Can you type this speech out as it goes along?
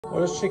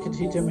What does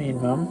Chiquitita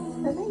mean,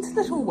 Mum? It means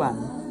little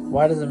one.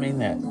 Why does it mean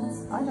that?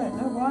 I don't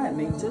know why it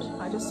means it.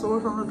 I just saw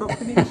it on a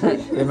documentary.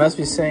 They must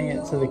be saying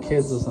it to the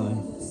kids or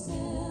something.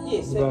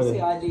 Yes, that was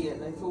the idea.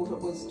 They thought it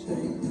was to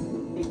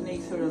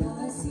Ignatha and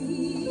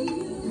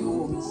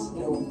Norm's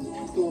little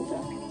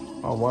daughter.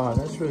 Oh wow,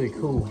 that's really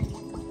cool.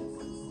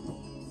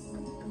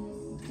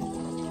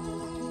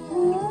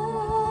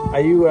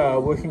 Are you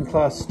working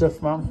class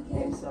stiff, Mum?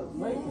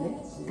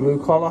 Absolutely.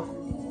 Blue collar?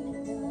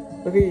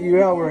 Look at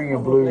you, are wearing a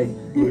blue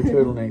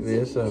turtleneck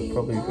there, so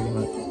probably pretty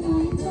much.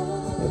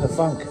 Yeah, the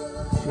funk.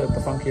 She got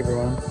the funk,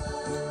 everyone.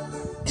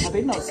 I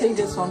did not see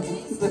this on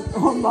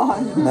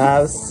online.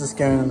 Nah, this is just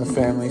going in the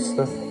family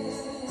stuff.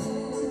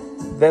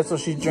 That's what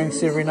she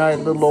drinks every night,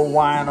 little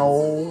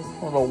wino.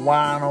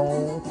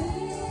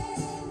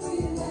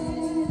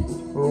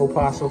 We're all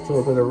partial to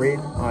a bit of red.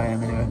 I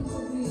am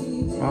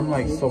anyway. I'm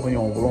like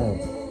Sauvignon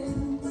Blanc.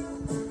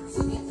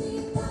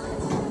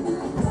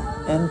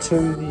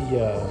 Into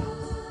the